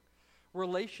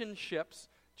relationships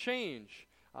change.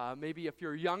 Maybe if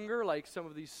you're younger, like some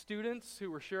of these students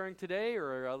who were sharing today,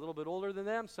 or a little bit older than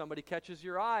them, somebody catches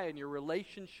your eye and your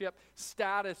relationship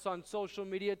status on social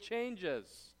media changes.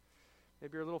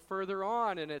 Maybe you're a little further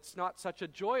on and it's not such a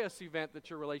joyous event that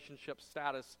your relationship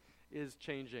status is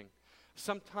changing.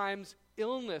 Sometimes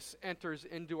illness enters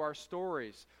into our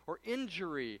stories, or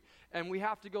injury, and we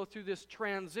have to go through this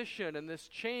transition and this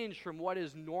change from what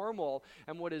is normal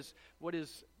and what is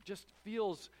just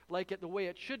feels like it the way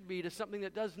it should be, to something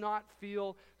that does not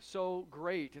feel so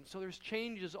great. And so there's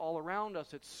changes all around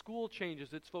us. It's school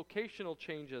changes, it's vocational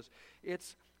changes,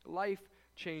 it's life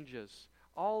changes.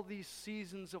 All these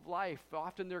seasons of life,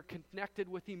 often they're connected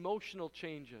with emotional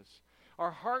changes.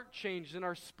 Our heart changes and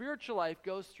our spiritual life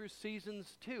goes through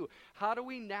seasons too. How do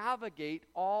we navigate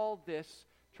all this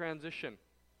transition?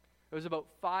 It was about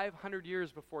 500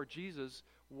 years before Jesus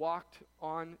walked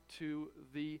on to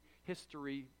the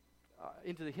history,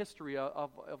 into the history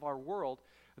of our world,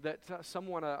 that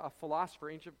someone, a philosopher,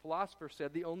 ancient philosopher,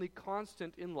 said the only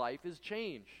constant in life is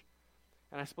change.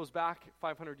 And I suppose back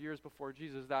 500 years before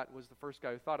Jesus, that was the first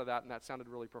guy who thought of that, and that sounded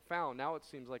really profound. Now it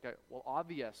seems like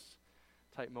obvious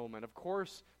type moment. Of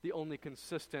course, the only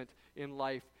consistent in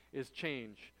life is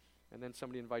change. And then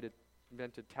somebody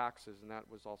invented taxes, and that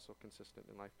was also consistent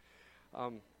in life.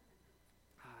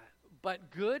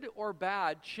 But good or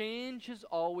bad, change is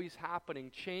always happening.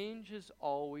 Change is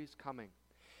always coming.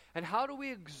 And how do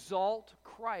we exalt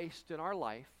Christ in our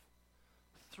life?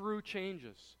 Through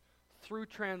changes, through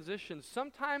transitions.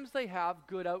 Sometimes they have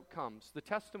good outcomes. The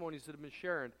testimonies that have been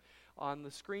shared on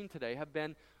the screen today have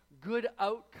been good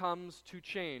outcomes to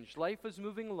change. Life is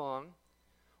moving along.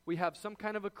 We have some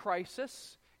kind of a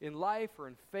crisis in life or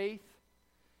in faith,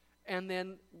 and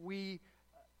then we,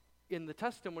 in the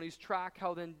testimonies, track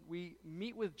how then we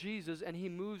meet with Jesus and he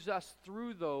moves us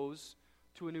through those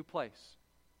to a new place.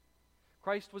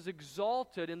 Christ was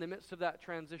exalted in the midst of that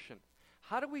transition.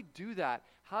 How do we do that?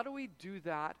 How do we do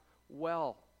that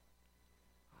well?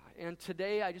 And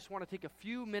today I just want to take a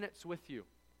few minutes with you.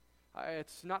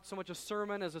 It's not so much a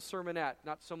sermon as a sermonette,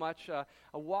 not so much a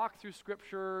walk through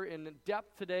Scripture in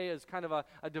depth today as kind of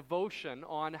a devotion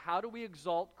on how do we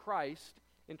exalt Christ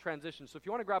in transition. So if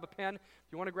you want to grab a pen, if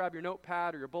you want to grab your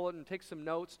notepad or your bulletin and take some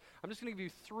notes, I'm just going to give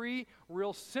you 3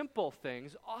 real simple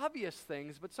things, obvious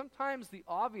things, but sometimes the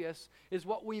obvious is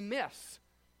what we miss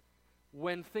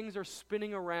when things are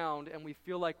spinning around and we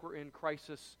feel like we're in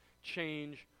crisis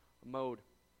change mode.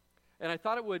 And I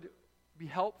thought it would be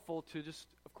helpful to just,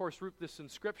 of course, root this in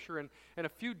Scripture and a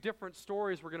few different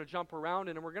stories we're going to jump around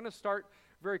in. And we're going to start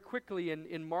very quickly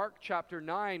in Mark chapter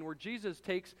 9, where Jesus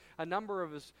takes a number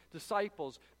of his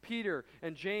disciples, Peter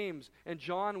and James and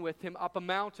John, with him up a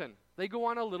mountain. They go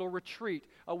on a little retreat,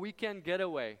 a weekend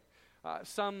getaway.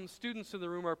 Some students in the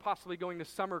room are possibly going to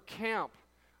summer camp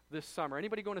this summer.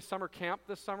 Anybody going to summer camp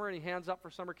this summer? Any hands up for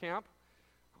summer camp?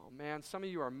 Oh man, some of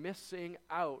you are missing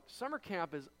out. Summer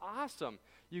camp is awesome.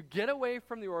 You get away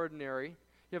from the ordinary.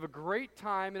 You have a great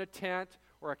time in a tent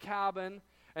or a cabin,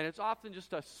 and it's often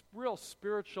just a real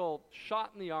spiritual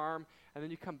shot in the arm, and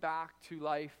then you come back to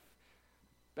life,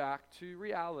 back to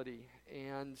reality,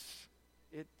 and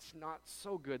it's not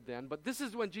so good then. But this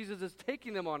is when Jesus is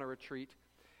taking them on a retreat,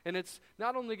 and it's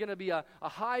not only going to be a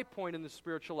high point in the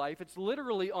spiritual life, it's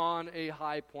literally on a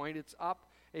high point. It's up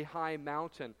a high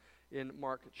mountain in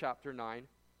Mark chapter 9.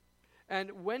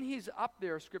 And when he's up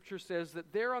there, Scripture says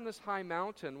that there on this high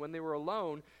mountain, when they were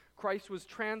alone, Christ was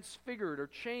transfigured or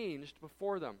changed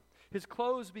before them. His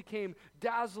clothes became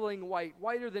dazzling white,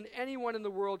 whiter than anyone in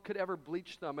the world could ever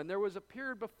bleach them. And there was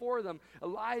appeared before them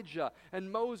Elijah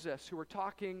and Moses, who were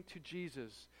talking to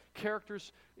Jesus.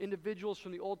 Characters, individuals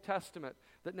from the Old Testament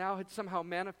that now had somehow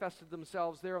manifested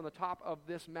themselves there on the top of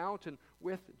this mountain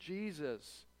with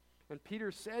Jesus. And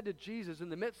Peter said to Jesus, in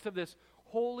the midst of this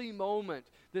holy moment,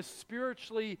 this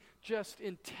spiritually just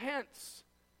intense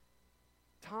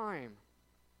time,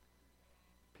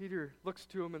 Peter looks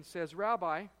to him and says,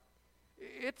 Rabbi,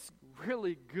 it's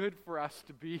really good for us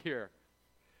to be here.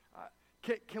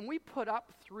 Can we put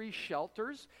up 3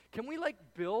 shelters? Can we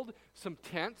build some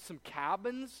tents, some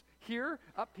cabins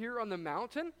up here on the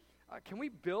mountain? Can we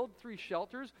build 3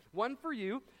 shelters? One for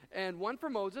you, and one for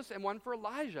Moses, and one for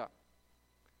Elijah.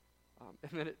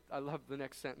 And then I love the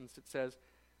next sentence. It says,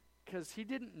 because he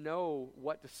didn't know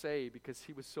what to say because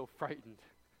he was so frightened.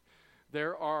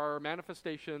 There are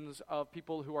manifestations of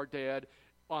people who are dead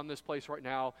on this place right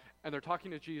now, and they're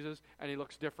talking to Jesus, and he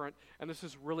looks different, and this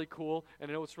is really cool, and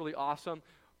I know it's really awesome,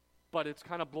 but it's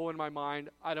kind of blowing my mind.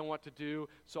 I don't know what to do,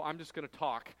 so I'm just going to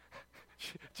talk.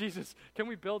 Jesus, can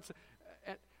we build?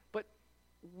 But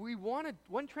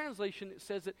one translation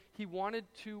says that he wanted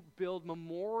to build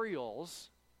memorials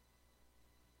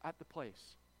at the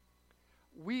place.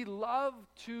 We love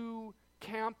to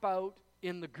camp out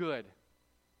in the good.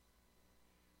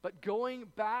 But going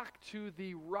back to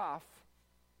the rough,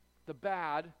 the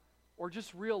bad, or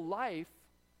just real life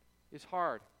is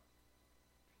hard.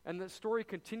 And the story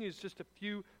continues just a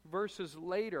few verses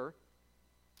later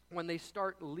when they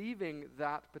start leaving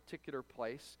that particular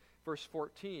place. Verse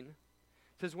 14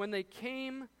 says, when they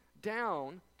came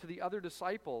down to the other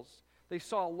disciples, they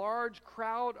saw a large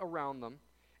crowd around them,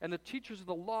 and the teachers of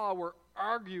the law were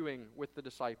arguing with the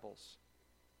disciples.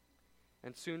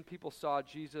 And soon people saw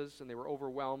Jesus, and they were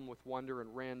overwhelmed with wonder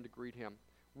and ran to greet him.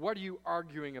 What are you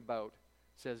arguing about?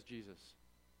 Says Jesus.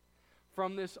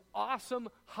 From this awesome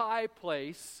high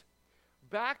place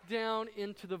back down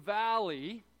into the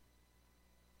valley,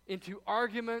 into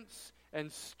arguments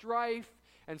and strife,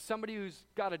 and somebody who's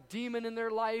got a demon in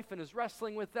their life and is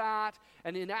wrestling with that,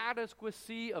 and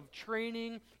inadequacy of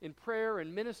training in prayer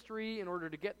and ministry in order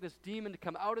to get this demon to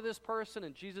come out of this person.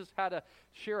 And Jesus had to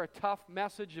share a tough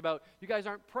message about, you guys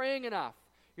aren't praying enough.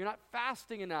 You're not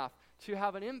fasting enough to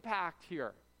have an impact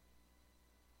here.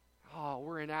 Oh,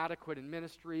 we're inadequate in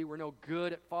ministry. We're no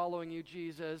good at following you,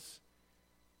 Jesus.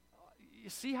 You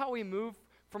see how we move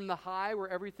from the high where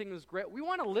everything is great? We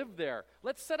want to live there.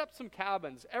 Let's set up some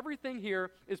cabins. Everything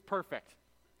here is perfect.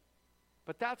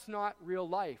 But that's not real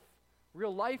life.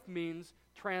 Real life means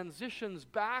transitions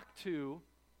back to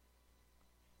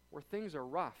where things are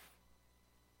rough.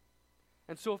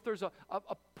 And so if there's a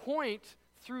point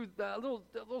through the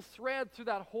little thread through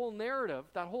that whole narrative,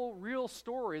 that whole real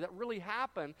story that really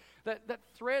happened, that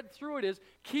thread through it is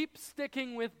keep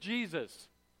sticking with Jesus.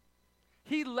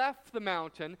 He left the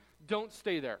mountain. Don't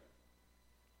stay there.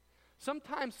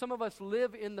 Sometimes some of us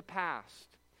live in the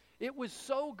past. It was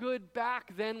so good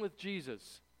back then with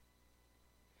Jesus.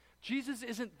 Jesus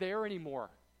isn't there anymore.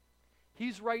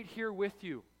 He's right here with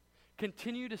you.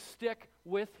 Continue to stick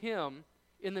with him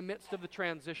in the midst of the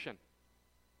transition.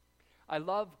 I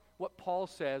love what Paul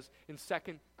says in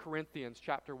 2 Corinthians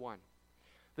chapter 1.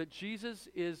 That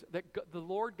the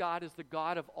Lord God is the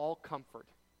God of all comfort,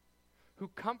 who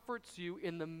comforts you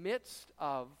in the midst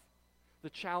of the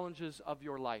challenges of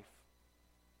your life.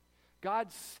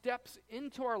 God steps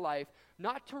into our life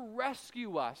not to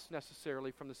rescue us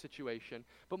necessarily from the situation,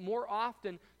 but more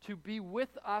often to be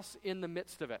with us in the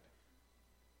midst of it.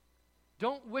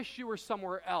 Don't wish you were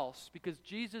somewhere else, because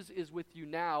Jesus is with you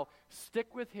now.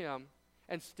 Stick with him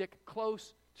and stick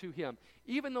close to him.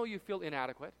 Even though you feel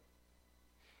inadequate,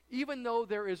 even though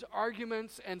there is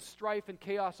arguments and strife and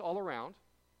chaos all around,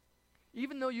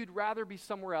 even though you'd rather be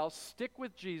somewhere else, stick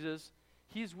with Jesus.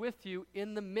 He's with you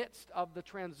in the midst of the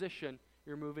transition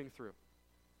you're moving through.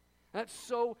 And that's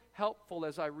so helpful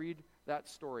as I read that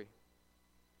story.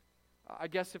 I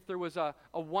guess if there was a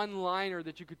one-liner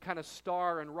that you could kind of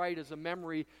star and write as a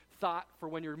memory thought for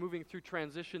when you're moving through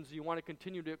transitions and you want to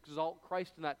continue to exalt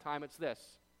Christ in that time, it's this: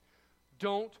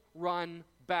 don't run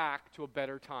back to a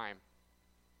better time.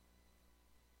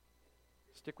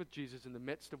 Stick with Jesus in the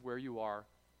midst of where you are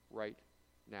right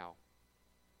now.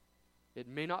 It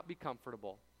may not be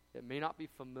comfortable. It may not be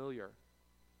familiar,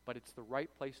 but it's the right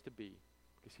place to be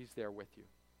because he's there with you.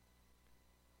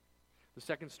 The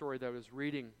second story that I was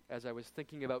reading as I was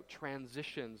thinking about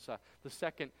transitions, the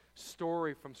second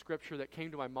story from Scripture that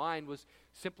came to my mind was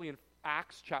simply in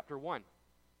Acts chapter 1.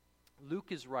 Luke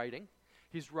is writing.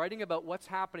 He's writing about what's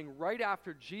happening right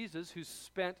after Jesus, who's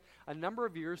spent a number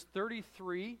of years,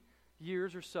 33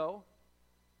 years or so,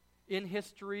 in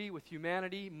history with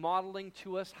humanity, modeling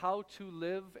to us how to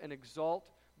live and exalt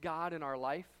God in our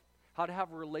life, how to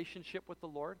have a relationship with the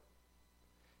Lord.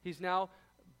 He's now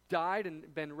died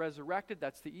and been resurrected.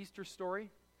 That's the Easter story.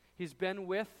 He's been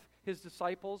with his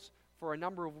disciples for a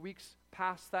number of weeks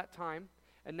past that time,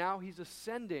 and now he's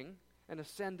ascending and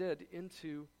ascended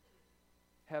into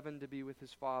heaven to be with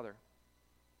his Father.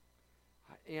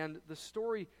 And the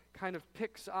story kind of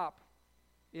picks up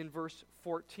in verse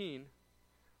 14,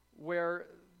 where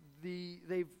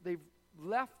they've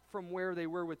left from where they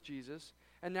were with Jesus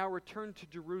and now returned to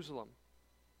Jerusalem.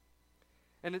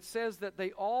 And it says that they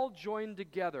all joined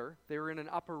together. They were in an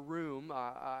upper room,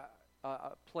 a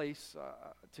place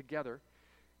together.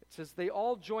 It says they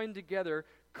all joined together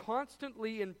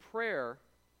constantly in prayer.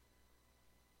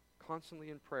 Constantly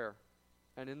in prayer.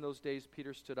 And in those days,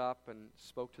 Peter stood up and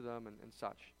spoke to them and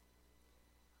such.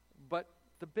 But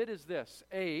the bit is this.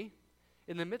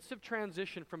 In the midst of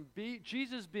transition from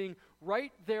Jesus being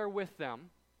right there with them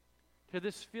to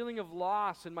this feeling of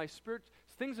loss in my spirit,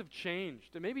 things have changed.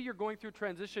 And maybe you're going through a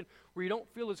transition where you don't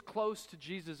feel as close to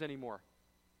Jesus anymore.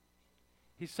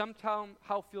 He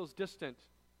somehow feels distant.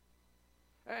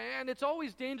 And it's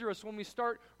always dangerous when we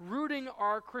start rooting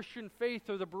our Christian faith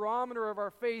or the barometer of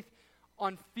our faith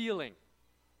on feeling.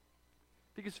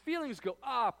 Because feelings go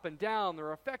up and down.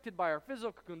 They're affected by our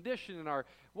physical condition and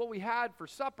what we had for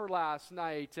supper last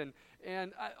night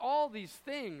and all these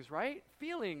things, right?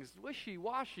 Feelings,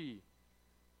 wishy-washy.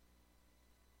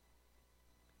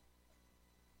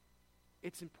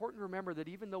 It's important to remember that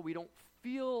even though we don't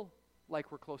feel like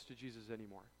we're close to Jesus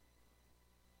anymore,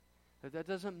 that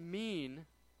doesn't mean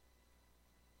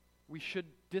we should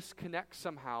disconnect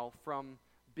somehow from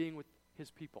being with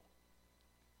his people.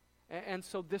 And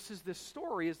so this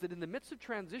story is that in the midst of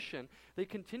transition, they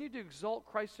continue to exalt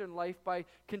Christ in life by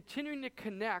continuing to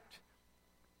connect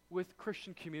with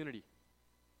Christian community.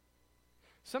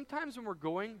 Sometimes when we're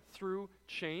going through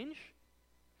change,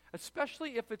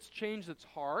 especially if it's change that's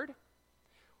hard,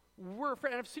 we're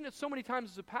afraid, and I've seen it so many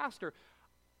times as a pastor,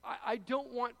 I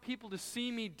don't want people to see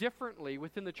me differently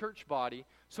within the church body,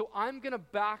 so I'm going to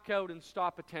back out and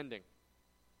stop attending.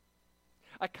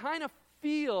 I kind of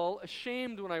feel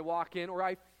ashamed when I walk in, or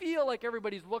I feel like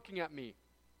everybody's looking at me.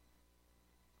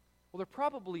 Well, they're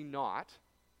probably not.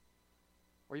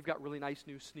 Or you've got really nice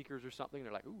new sneakers or something, and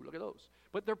they're like, ooh, look at those.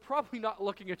 But they're probably not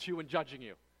looking at you and judging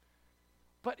you.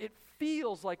 But it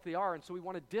feels like they are, and so we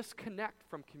want to disconnect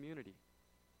from community.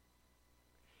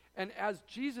 And as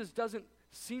Jesus doesn't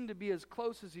seem to be as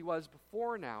close as he was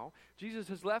before now, Jesus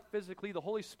has left physically, the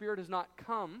Holy Spirit has not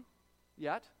come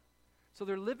yet, so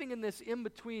they're living in this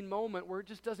in-between moment where it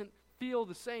just doesn't feel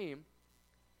the same.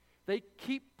 They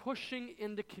keep pushing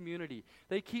into community.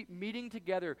 They keep meeting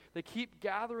together. They keep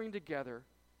gathering together.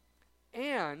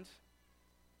 And,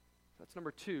 that's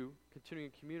number 2, continuing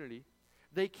in community,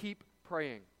 they keep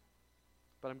praying.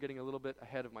 But I'm getting a little bit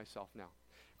ahead of myself now.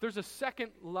 There's a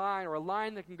second line, or a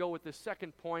line that can go with this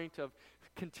second point of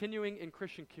continuing in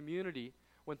Christian community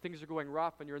when things are going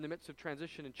rough and you're in the midst of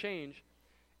transition and change.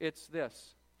 It's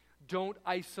this: don't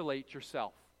isolate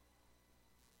yourself.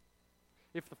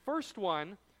 If the first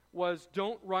one was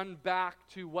don't run back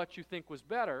to what you think was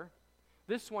better,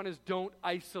 this one is don't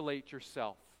isolate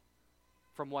yourself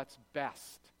from what's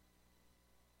best.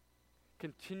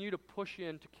 Continue to push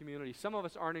into community. Some of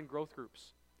us aren't in growth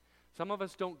groups. Some of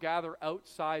us don't gather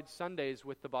outside Sundays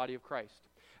with the body of Christ.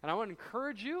 And I want to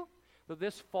encourage you that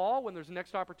this fall, when there's a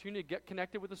next opportunity to get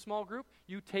connected with a small group,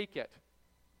 you take it.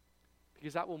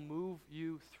 Because that will move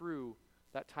you through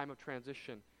that time of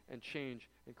transition and change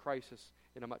and crisis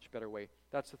in a much better way.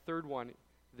 That's the third one,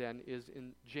 then, is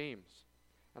in James.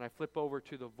 And I flip over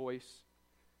to the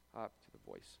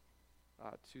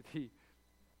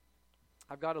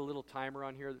I've got a little timer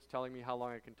on here that's telling me how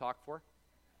long I can talk for.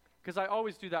 Because I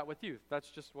always do that with you.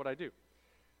 That's just what I do.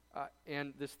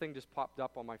 And this thing just popped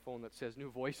up on my phone that says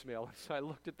new voicemail. So I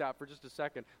looked at that for just a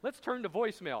second. Let's turn to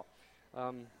voicemail.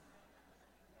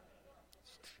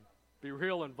 Be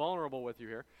real and vulnerable with you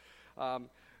here.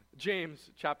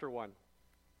 James chapter 1.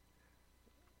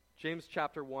 James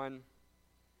chapter 1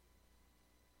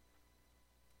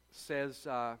 says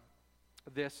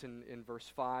this in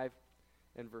verse 5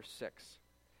 and verse 6.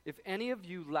 If any of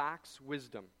you lacks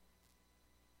wisdom,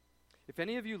 and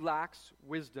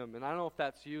I don't know if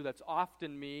that's you, that's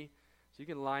often me, so you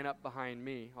can line up behind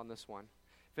me on this one.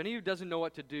 If any of you doesn't know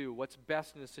what to do, what's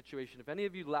best in a situation, if any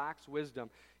of you lacks wisdom,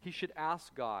 he should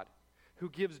ask God, who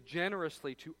gives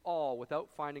generously to all without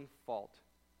finding fault,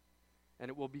 and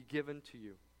it will be given to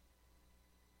you.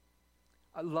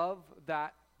 I love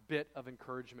that bit of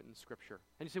encouragement in Scripture.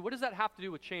 And you say, what does that have to do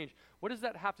with change? What does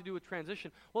that have to do with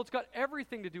transition? Well, it's got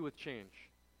everything to do with change.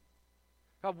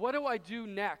 God, what do I do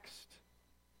next?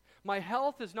 My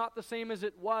health is not the same as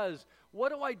it was.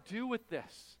 What do I do with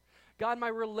this? God, my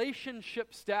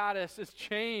relationship status has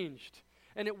changed,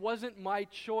 and it wasn't my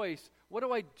choice. What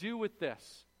do I do with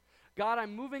this? God,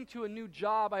 I'm moving to a new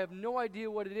job. I have no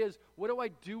idea what it is. What do I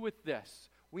do with this?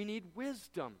 We need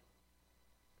wisdom.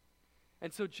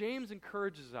 And so James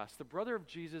encourages us, the brother of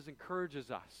Jesus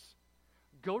encourages us,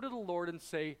 go to the Lord and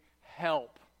say,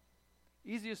 help.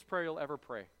 Easiest prayer you'll ever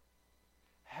pray.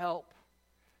 Help.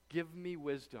 Give me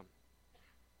wisdom.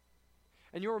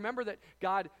 And you'll remember that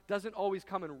God doesn't always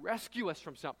come and rescue us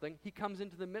from something. He comes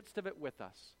into the midst of it with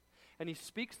us. And he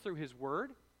speaks through his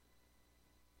word,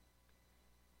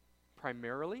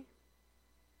 primarily.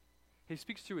 He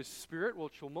speaks through his spirit,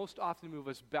 which will most often move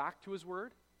us back to his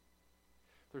word.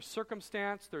 There's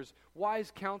circumstance, there's wise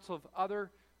counsel of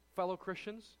other fellow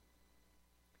Christians.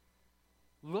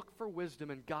 Look for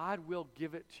wisdom, and God will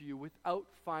give it to you without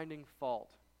finding fault.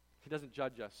 He doesn't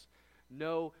judge us.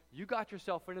 No, you got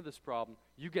yourself into this problem.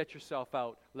 You get yourself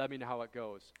out. Let me know how it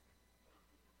goes.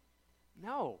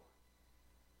 No.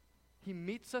 He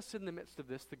meets us in the midst of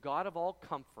this, the God of all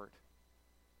comfort,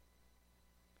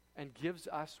 and gives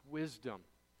us wisdom.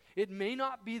 It may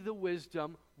not be the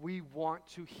wisdom we want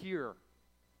to hear,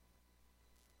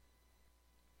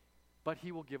 but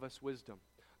He will give us wisdom.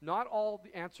 Not all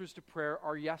the answers to prayer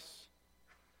are yes.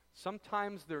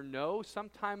 Sometimes they're no,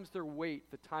 sometimes they're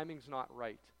wait, the timing's not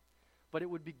right. But it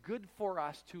would be good for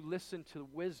us to listen to the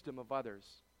wisdom of others.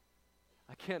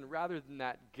 Again, rather than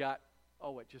that gut,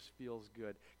 oh, it just feels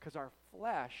good. Because our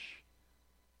flesh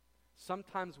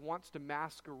sometimes wants to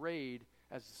masquerade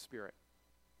as the Spirit.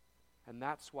 And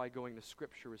that's why going to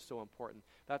Scripture is so important.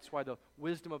 That's why the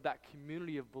wisdom of that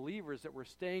community of believers that we're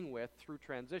staying with through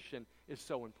transition is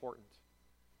so important.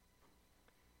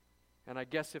 And I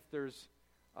guess if there's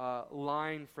a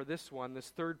line for this one, this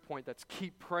third point, that's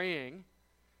keep praying,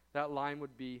 that line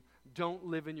would be, don't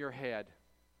live in your head.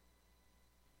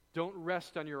 Don't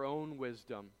rest on your own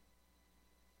wisdom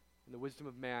and the wisdom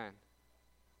of man,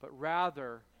 but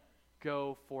rather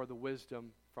go for the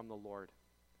wisdom from the Lord.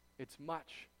 It's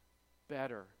much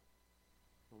better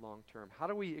in the long term. How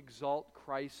do we exalt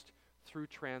Christ through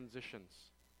transitions?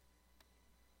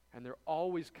 And they're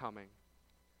always coming.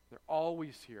 They're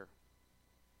always here.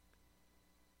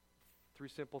 3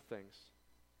 simple things.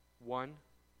 1,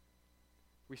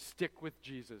 we stick with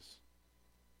Jesus.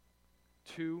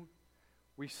 2,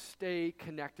 we stay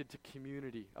connected to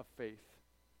community of faith.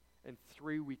 And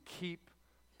 3, we keep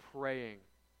praying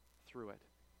through it.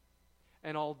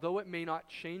 And although it may not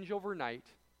change overnight,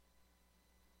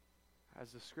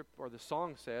 as the script or the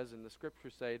song says and the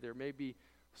scriptures say, there may be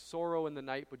sorrow in the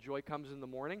night, but joy comes in the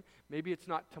morning. Maybe it's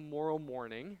not tomorrow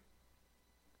morning.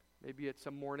 Maybe it's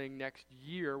a morning next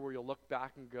year where you'll look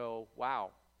back and go,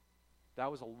 wow,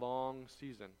 that was a long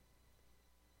season.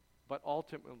 But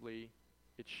ultimately,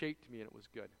 it shaped me and it was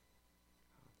good.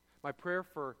 My prayer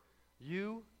for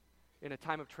you in a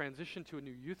time of transition to a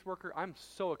new youth worker, I'm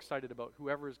so excited about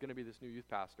whoever is going to be this new youth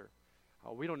pastor.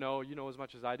 We don't know. You know as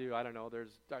much as I do. I don't know.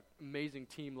 There's that amazing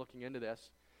team looking into this.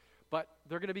 But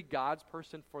they're going to be God's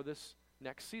person for this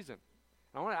next season.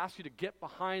 And I want to ask you to get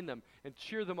behind them and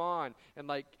cheer them on and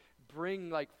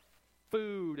bring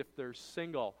food if they're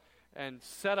single and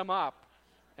set them up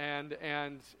and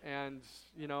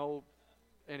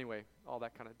anyway, all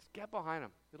that kind of, just get behind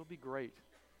them. It'll be great.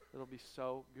 It'll be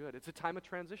so good. It's a time of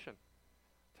transition.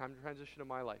 Time to transition in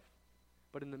my life.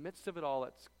 But in the midst of it all,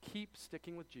 let's keep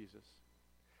sticking with Jesus.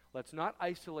 Let's not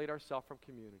isolate ourselves from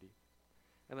community.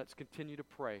 And let's continue to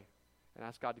pray and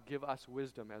ask God to give us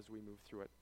wisdom as we move through it.